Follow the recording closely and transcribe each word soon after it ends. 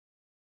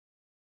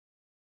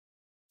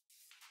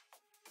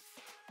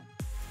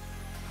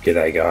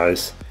G'day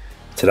guys.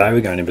 Today we're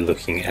going to be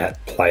looking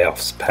at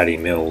playoffs Patty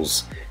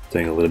Mills,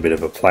 doing a little bit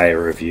of a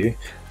player review.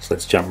 So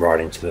let's jump right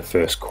into the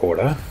first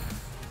quarter.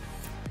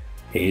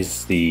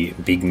 He's the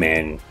big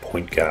man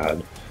point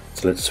guard.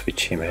 So let's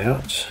switch him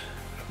out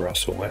for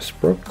Russell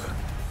Westbrook.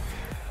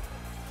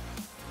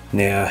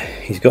 Now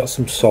he's got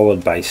some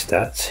solid base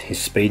stats. His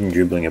speed and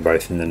dribbling are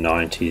both in the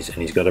 90s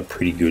and he's got a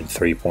pretty good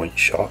 3-point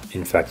shot.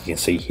 In fact, you can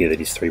see here that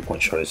his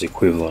 3-point shot is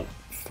equivalent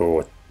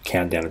for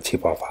countdown and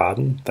tip-off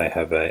Harden. They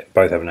have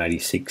both have an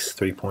 86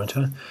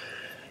 3-pointer.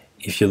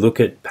 If you look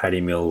at Patty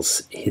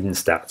Mills' hidden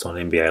stats on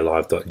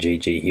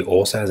NBALive.gg, he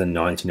also has a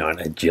 99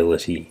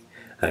 agility,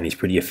 and he's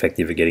pretty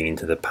effective at getting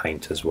into the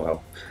paint as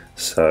well.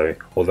 So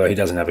although he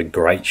doesn't have a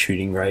great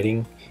shooting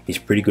rating, he's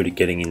pretty good at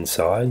getting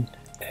inside,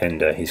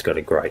 and he's got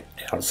a great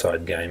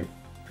outside game.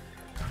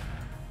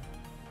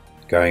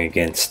 Going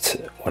against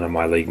one of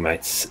my league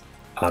mates'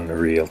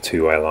 unreal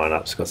two-way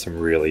lineups. Got some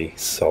really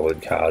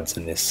solid cards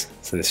in this,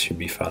 so this should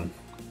be fun.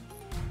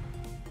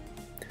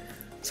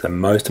 So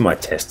most of my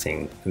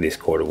testing this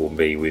quarter will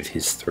be with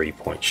his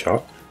 3-point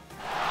shot,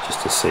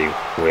 just to see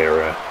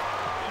where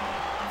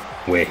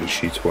he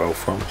shoots well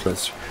from. So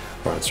let's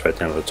run straight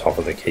down to the top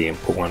of the key and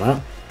put one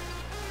up.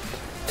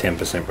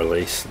 10%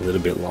 release, a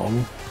little bit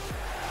long.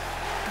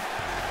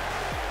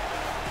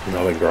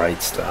 Not a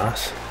great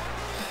start.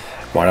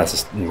 Might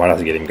have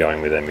to get him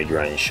going with a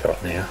mid-range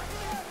shot now.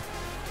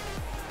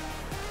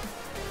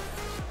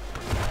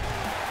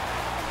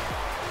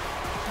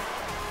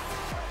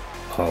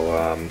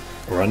 I'll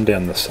run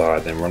down the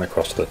side, then run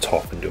across to the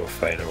top and do a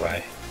fade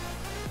away.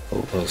 A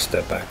little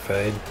step back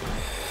fade.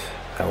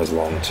 That was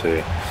long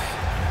too.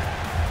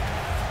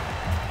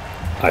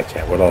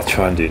 Okay, what I'll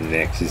try and do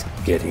next is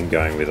get him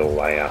going with a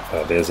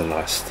layup. There's a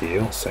nice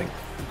steal. So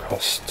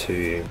across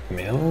to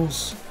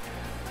Mills,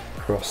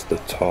 across the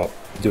top,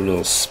 do a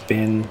little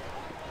spin,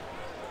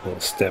 a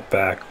little step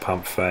back,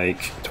 pump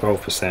fake,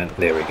 12%.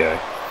 There we go.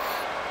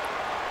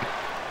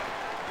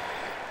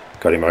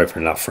 Got him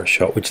open enough for a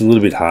shot, which is a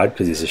little bit hard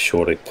because he's a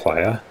shorter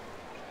player.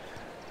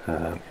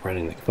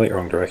 Running the complete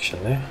wrong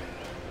direction there.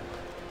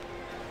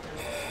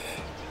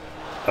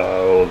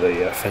 Oh,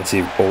 the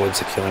offensive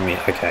boards are killing me.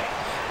 Okay,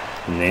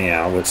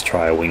 now let's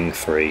try a wing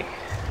three.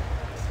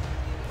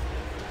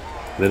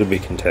 A little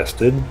bit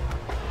contested.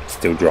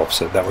 Still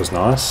drops it. That was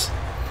nice.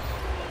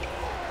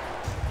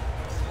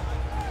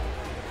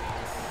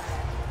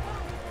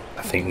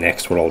 I think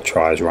next what I'll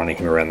try is running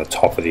him around the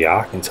top of the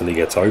arc until he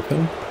gets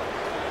open.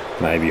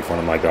 Maybe if one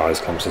of my guys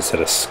comes to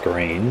set a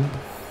screen,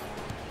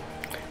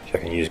 if I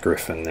can use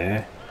Griffin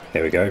there.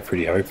 There we go,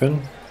 pretty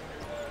open.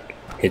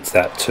 Hits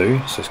that too.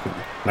 So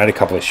made a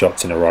couple of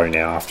shots in a row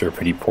now after a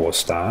pretty poor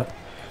start.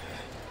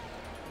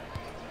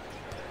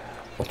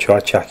 I'll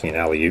try chucking an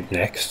alley-oop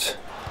next.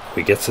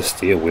 He gets a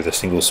steal with a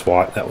single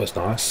swipe. That was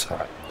nice. All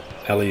right.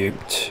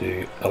 Alley-oop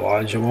to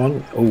Elijah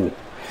one. Ooh,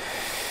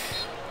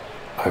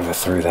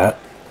 overthrew that.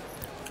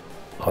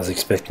 I was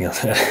expecting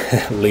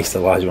at least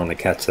Elijah one to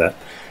catch that.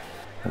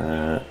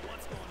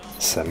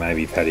 So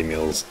maybe Patty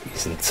Mills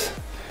isn't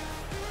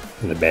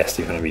the best if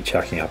you're going to be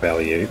chucking up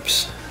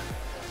alley-oops.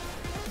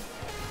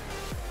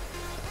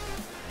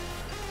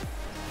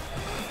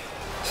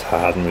 It's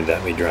Harden with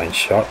that mid-range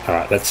shot.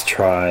 Alright, let's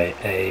try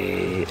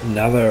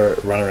another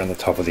run around the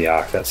top of the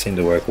arc. That seemed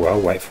to work well.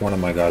 Wait for one of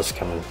my guys to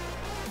come and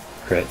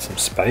create some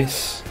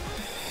space.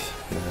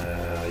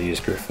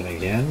 Use Griffin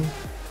again.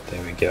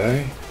 There we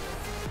go.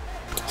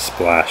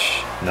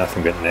 Splash.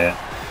 Nothing but net.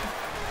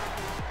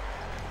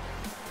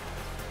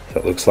 So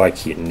it looks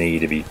like you need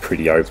to be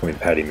pretty open with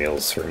Patty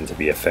Mills for him to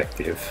be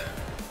effective.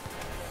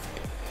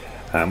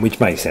 Which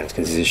makes sense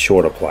because he's a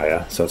shorter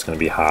player, so it's going to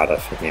be harder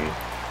for him.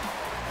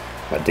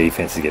 My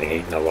defense is getting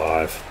eaten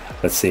alive.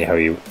 Let's see how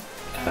he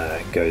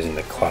goes in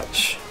the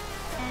clutch.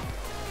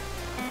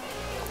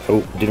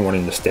 Oh, didn't want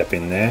him to step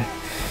in there.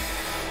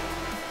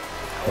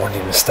 I want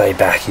him to stay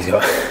back. He's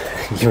got,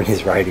 given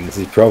his ratings,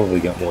 he's probably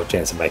got more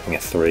chance of making a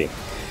 3.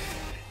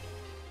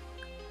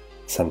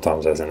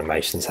 Sometimes those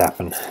animations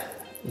happen.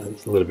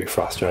 It's a little bit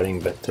frustrating,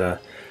 but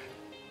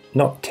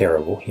not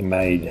terrible. He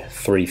made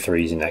 3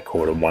 threes in that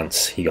quarter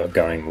once he got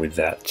going with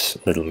that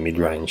little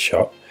mid-range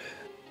shot.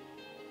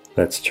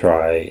 Let's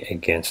try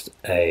against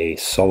a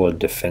solid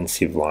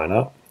defensive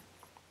lineup.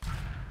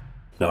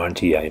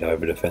 98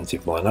 over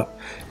defensive lineup.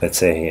 Let's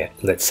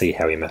see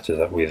how he matches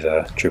up with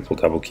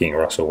triple-double king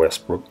Russell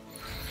Westbrook.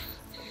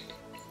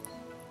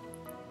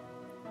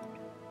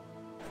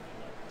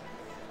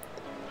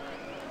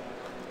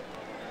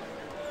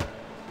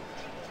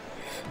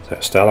 So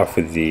start off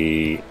with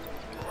the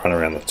run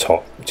around the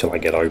top until I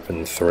get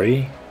open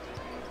 3.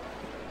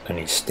 And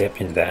he step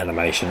into that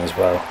animation as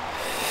well.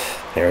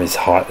 There his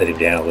height let him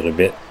down a little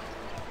bit.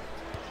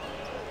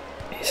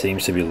 He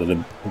seems to be a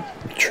little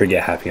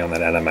trigger happy on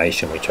that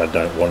animation, which I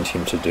don't want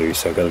him to do,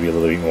 so I've got to be a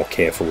little bit more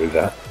careful with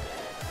that.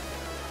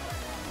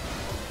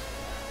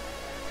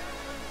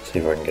 See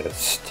if I can get a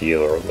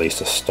steal or at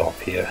least a stop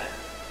here.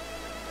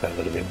 A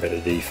little bit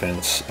better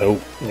defense. Oh,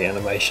 the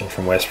animation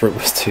from Westbrook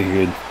was too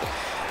good.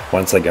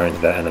 Once I go into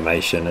that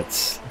animation,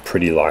 it's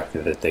pretty likely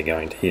that they're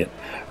going to hit.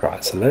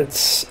 Right, so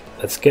let's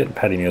get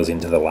Paddy Mills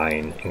into the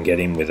lane and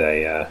get him with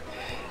a...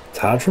 it's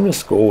hard for him to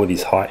score with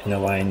his height in the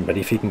lane, but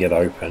if he can get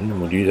open,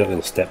 and we'll use that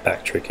little step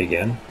back trick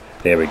again.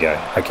 There we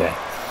go. Okay.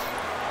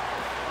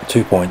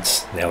 2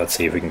 points. Now let's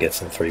see if we can get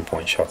some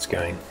 3-point shots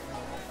going.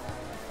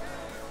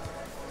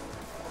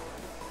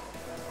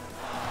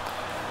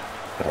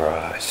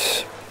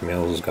 Alright,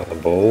 Mills got the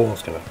ball.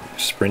 He's going to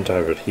sprint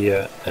over it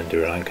here and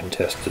do an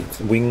uncontested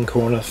wing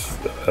corner.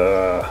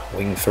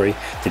 Wing 3.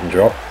 Didn't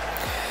drop.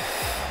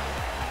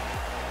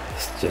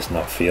 He's just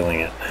not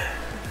feeling it.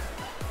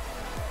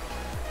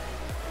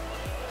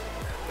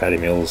 Paddy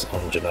Mills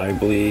on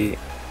Ginobili.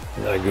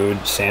 No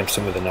good.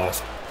 Sampson with a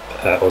nice...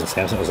 it wasn't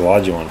Sampson, it was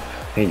Elijah one.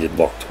 He did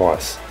block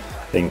twice.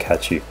 Didn't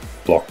catch you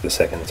block the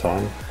second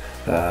time.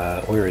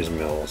 Where is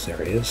Mills?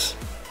 There he is.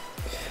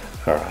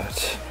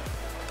 Alright.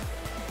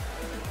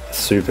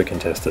 Super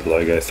contested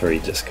logo 3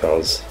 just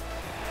cause.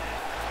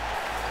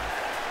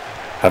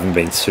 Haven't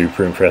been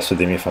super impressed with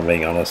him if I'm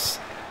being honest.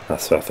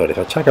 That's what I thought. If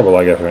I chuck up a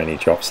logo 3 and he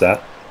drops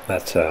that,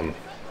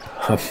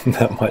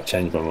 that might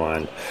change my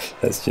mind.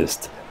 Let's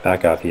just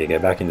back up here, go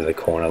back into the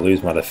corner,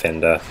 lose my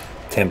defender,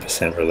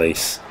 10%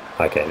 release.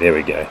 Okay, there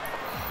we go.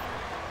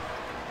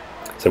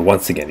 So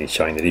once again he's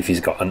showing that if he's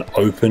got an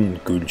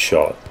open good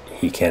shot,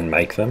 he can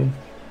make them.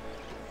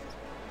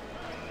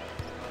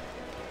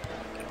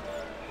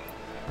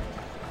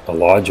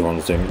 Elijah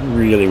one's doing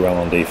really well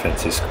on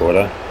defense this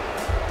quarter.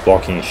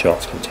 Blocking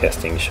shots,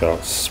 contesting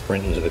shots,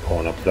 sprint into the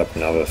corner, put up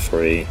another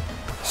 3.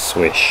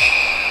 Swish.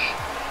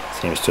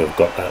 Seems to have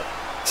got that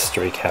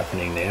streak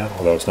happening now,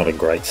 although it's not a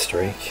great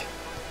streak.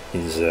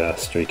 His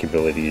streak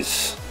ability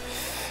is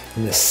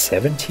in the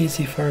 70s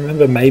if I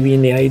remember, maybe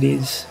in the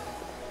 80s.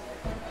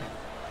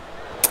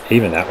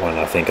 Even that one,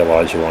 I think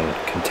Elijah one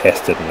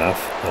contested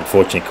enough.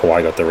 Unfortunately,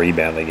 Kawhi got the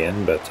rebound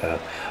again, but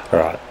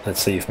alright,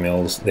 let's see if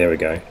Mills, there we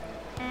go.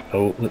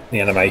 Oh, the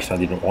animation I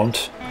didn't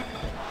want.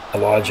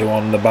 Elijah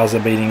on the buzzer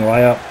beating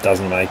layup,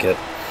 doesn't make it.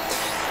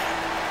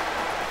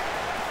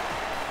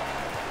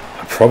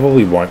 I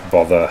probably won't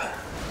bother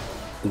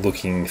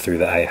looking through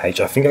the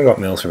AH. I think I got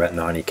Mills for about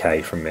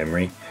 90k from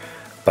memory,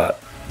 but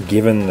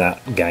given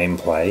that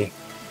gameplay,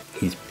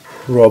 he's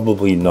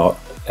probably not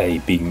a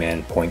big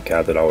man point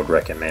guard that I would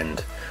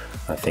recommend.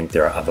 I think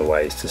there are other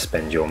ways to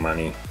spend your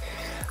money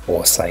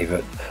or save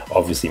it.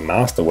 Obviously,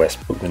 Master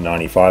Westbrook, the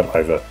 95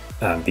 over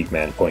big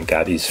man point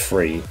guard, is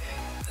free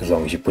as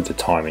long as you put the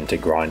time into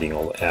grinding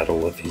out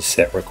all of his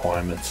set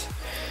requirements.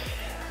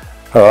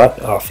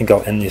 Alright, I think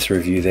I'll end this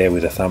review there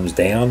with a thumbs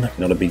down.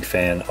 Not a big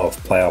fan of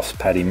playoffs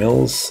Paddy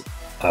Mills.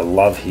 I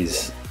love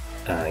his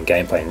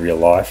gameplay in real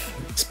life,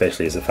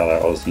 especially as a fellow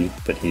Aussie,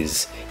 but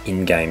his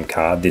in-game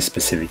card, this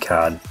specific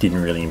card,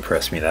 didn't really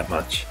impress me that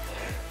much.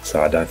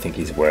 So I don't think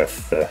he's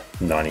worth the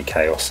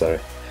 90k or so.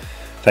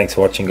 Thanks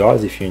for watching,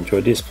 guys. If you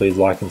enjoyed this, please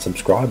like and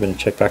subscribe and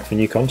check back for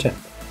new content.